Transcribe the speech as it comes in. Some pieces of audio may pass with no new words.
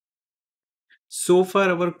So far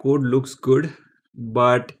our code looks good,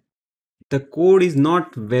 but the code is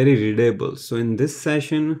not very readable. So in this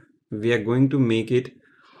session, we are going to make it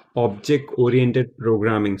object-oriented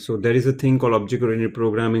programming. So there is a thing called object-oriented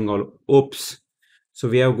programming or OOPS. So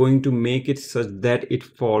we are going to make it such that it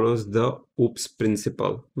follows the OOPS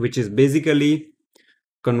principle, which is basically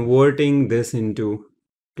converting this into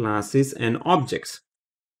classes and objects.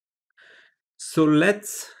 So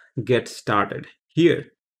let's get started.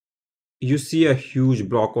 Here, you see a huge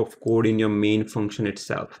block of code in your main function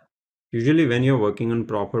itself. Usually when you're working on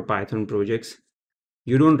proper Python projects,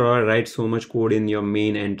 you don't write so much code in your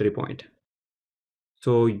main entry point.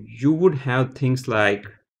 So you would have things like,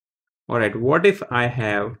 all right, what if I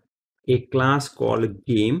have a class called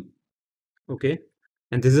game? Okay.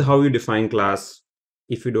 And this is how you define class.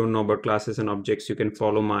 If you don't know about classes and objects, you can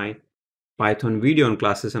follow my Python video on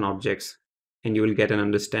classes and objects and you will get an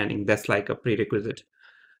understanding. That's like a prerequisite.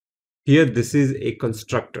 Here, this is a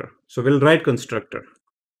constructor. So we'll write constructor.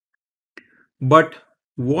 But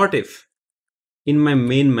what if in my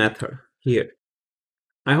main method here,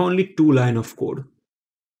 I have only 2 lines of code.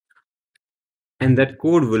 And that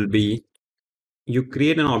code will be, you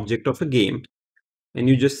create an object of a game and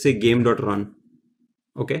you just say game.run.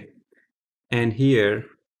 Okay. And here,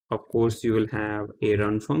 of course, you will have a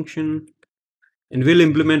run function and we'll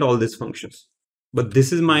implement all these functions. But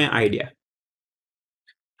this is my idea.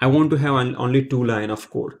 I want to have only 2 lines of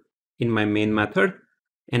code in my main method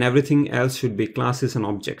and everything else should be classes and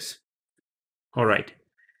objects. All right.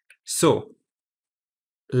 So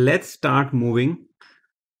let's start moving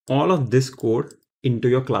all of this code into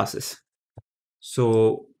your classes.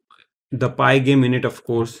 So the pygame init, of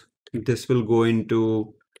course, this will go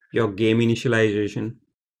into your game initialization.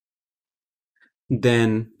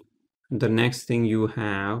 Then the next thing you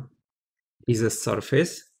have is a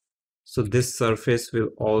surface. So this surface will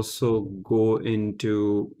also go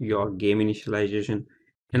into your game initialization.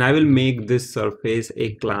 And I will make this surface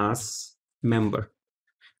a class member.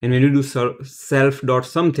 And when you do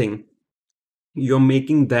self.something, you're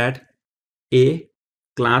making that a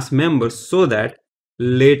class member so that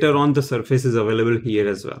later on the surface is available here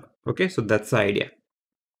as well. Okay, so that's the idea.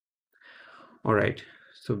 All right,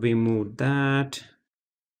 so we move that.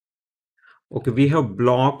 Okay, we have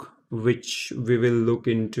block, which we will look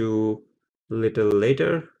into a little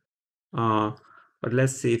later. But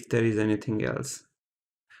let's see if there is anything else.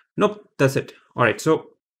 Nope, that's it. All right,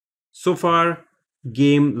 so far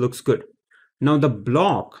game looks good. Now the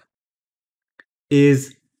block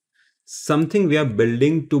is something we are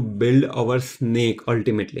building to build our snake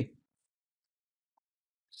ultimately.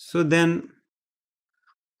 So then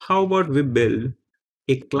how about we build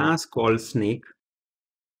a class called snake?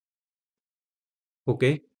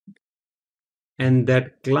 Okay, and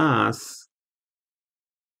that class,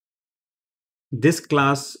 this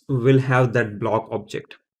class will have that block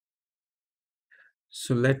object.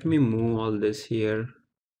 So let me move all this here.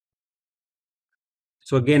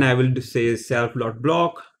 So again, I will say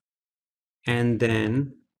self.block and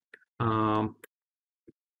then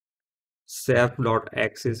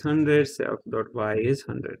self.x is 100, self.y is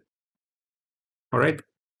 100. All right.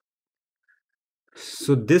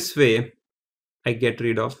 So this way I get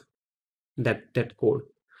rid of that code.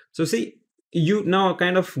 So see, you now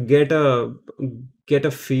kind of get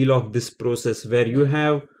a feel of this process where you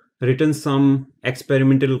have written some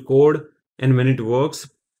experimental code, and when it works,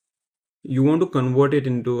 you want to convert it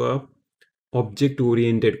into a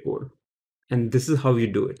object-oriented code, and this is how you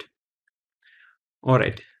do it. All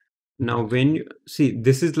right, now when you see,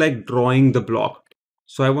 this is like drawing the block.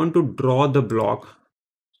 So I want to draw the block.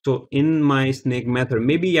 So in my snake method,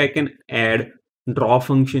 maybe I can add draw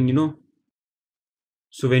function, you know.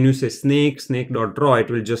 So when you say snake.draw,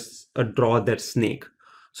 it will just draw that snake.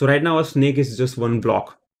 So right now a snake is just one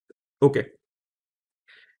block. Okay.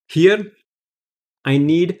 Here I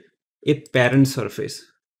need a parent surface,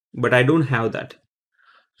 but I don't have that.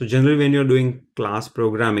 So generally when you're doing class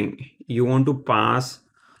programming, you want to pass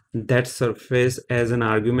that surface as an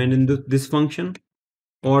argument in this function,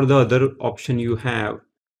 or the other option you have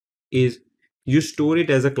is you store it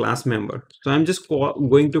as a class member. So I'm just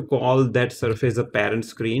going to call that surface a parent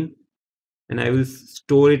screen, and I will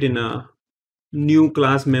store it in a new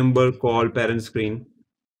class member called parent screen.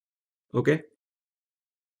 Okay.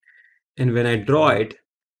 And when I draw it,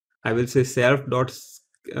 I will say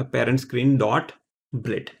self.parent screen dot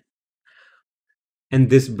blit. And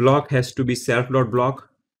this block has to be self.block,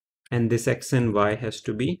 and this x and y has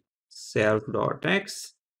to be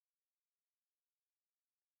self.x,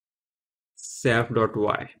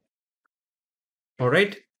 self.y. All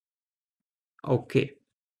right. Okay.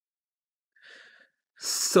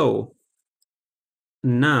 So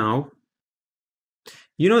now,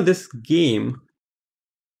 this game,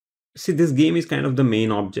 see, this game is kind of the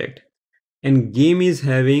main object, and game is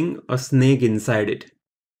having a snake inside it.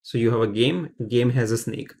 So you have a game has a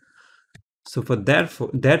snake. So for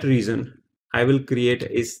that reason, I will create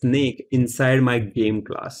a snake inside my game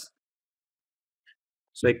class.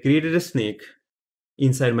 So I created a snake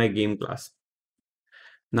inside my game class.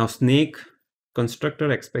 Now snake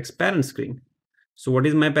constructor expects parent screen. So what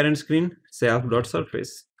is my parent screen?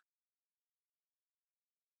 Self.surface.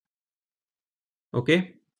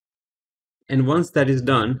 Okay. And once that is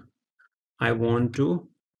done, I want to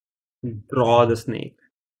draw the snake.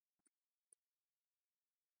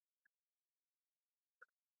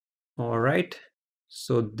 All right.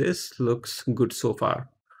 So this looks good so far.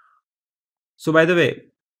 So by the way,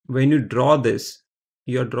 when you draw this,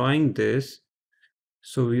 you're drawing this.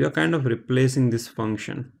 So we are kind of replacing this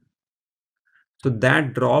function. So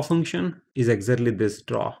that draw function is exactly this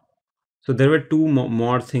draw. So there were two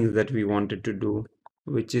more things that we wanted to do,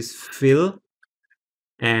 which is fill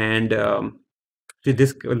and see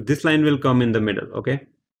this line will come in the middle, okay?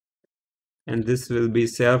 And this will be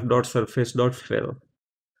self.surface.fill,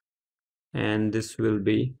 and this will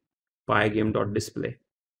be pygame.display.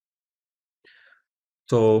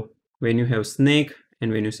 So when you have snake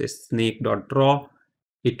and when you say snake.draw,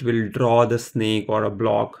 it will draw the snake or a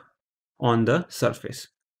block on the surface.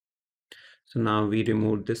 So now we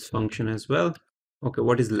remove this function as well. Okay,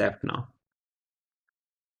 what is left now?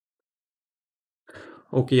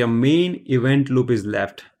 Okay, a main event loop is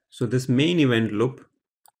left. So this main event loop,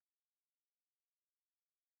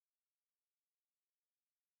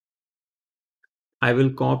 I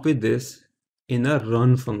will copy this in a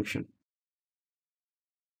run function.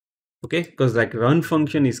 Okay, because like run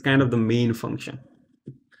function is kind of the main function.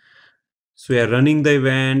 So we are running the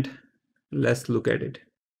event. Let's look at it.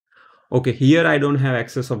 Okay, here I don't have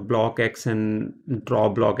access of block X and draw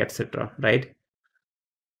block, etc. Right?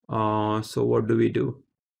 So what do we do?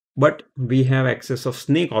 But we have access of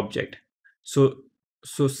snake object. So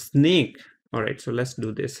snake. All right. So let's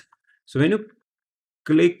do this. So when you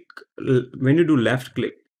do left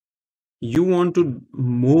click, you want to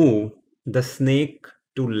move the snake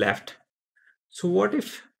to left. So what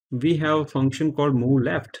if we have a function called move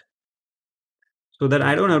left, so that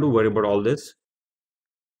I don't have to worry about all this?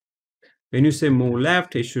 When you say move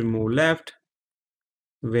left, it should move left.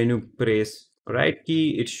 When you press right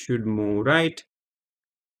key, it should move right.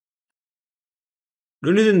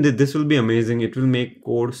 Don't you think that this will be amazing? It will make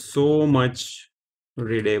code so much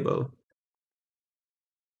readable.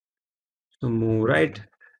 So move right.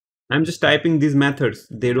 I'm just typing these methods.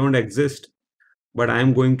 They don't exist, but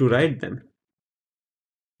I'm going to write them.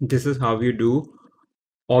 This is how you do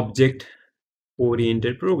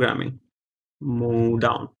object-oriented programming. Move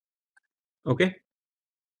down. Okay.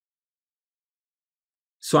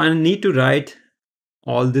 So I need to write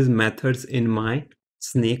all these methods in my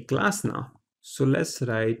snake class now. So let's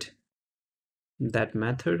write that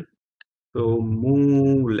method. So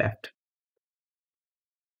move left.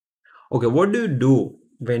 Okay, what do you do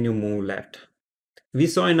when you move left? We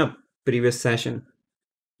saw in a previous session,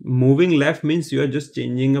 moving left means you are just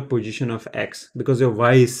changing a position of X because your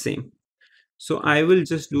Y is same. So I will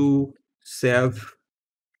just do self.x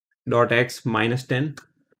minus 10.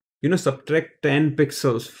 Subtract 10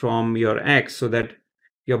 pixels from your X so that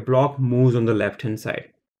your block moves on the left hand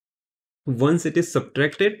side. Once it is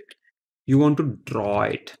subtracted, you want to draw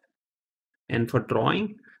it. And for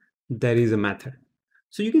drawing, there is a method.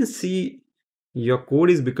 So you can see your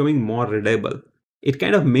code is becoming more readable. It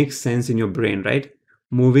kind of makes sense in your brain, right?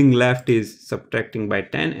 Moving left is subtracting by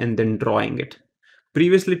 10 and then drawing it.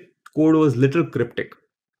 Previously, code was little cryptic.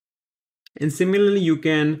 And similarly, you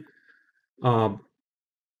can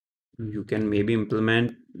maybe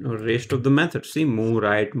implement the rest of the methods. See, move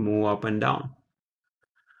right, move up and down.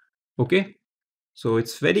 Okay, so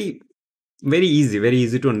it's very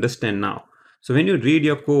easy to understand now. So when you read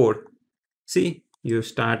your code, see, you're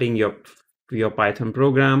starting your Python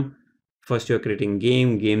program. First you're creating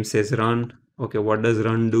game says run. Okay, what does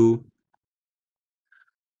run do?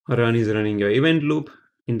 Run is running your event loop.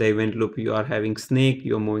 In the event loop, you are having snake,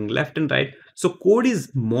 you're moving left and right. So code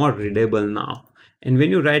is more readable now. And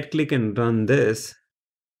when you right click and run this,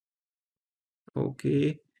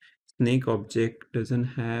 okay, snake object doesn't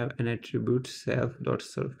have an attribute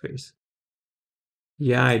self.surface.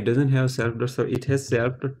 Yeah, it doesn't have self.surface. It has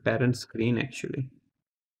self.parent screen actually.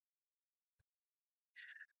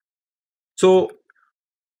 So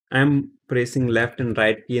I'm pressing left and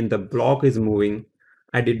right key and the block is moving.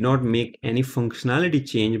 I did not make any functionality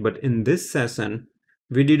change, but in this session,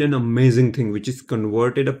 we did an amazing thing, which is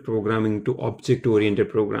converted a programming to object-oriented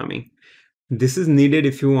programming. This is needed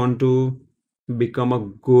if you want to become a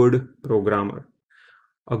good programmer.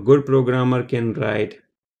 A good programmer can write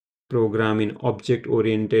program in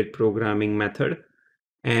object-oriented programming method,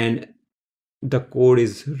 and the code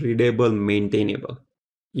is readable, maintainable.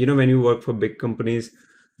 When you work for big companies,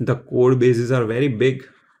 the code bases are very big.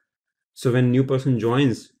 So when new person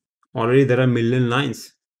joins, already there are million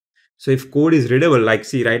lines. So if code is readable, like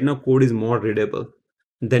see right now code is more readable,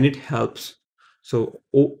 then it helps. So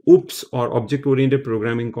OOPS or object oriented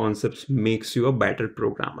programming concepts makes you a better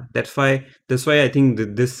programmer. That's why I think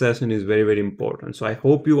that this session is very, very important. So I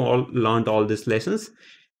hope you all learned all these lessons.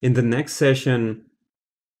 In the next session,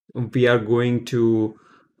 we are going to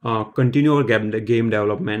continue our game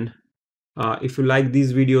development. If you like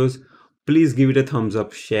these videos, please give it a thumbs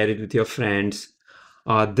up, share it with your friends.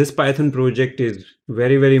 This Python project is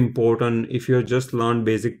very, very important. If you have just learned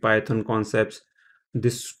basic Python concepts,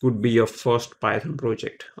 this could be your first Python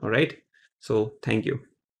project. All right. So thank you.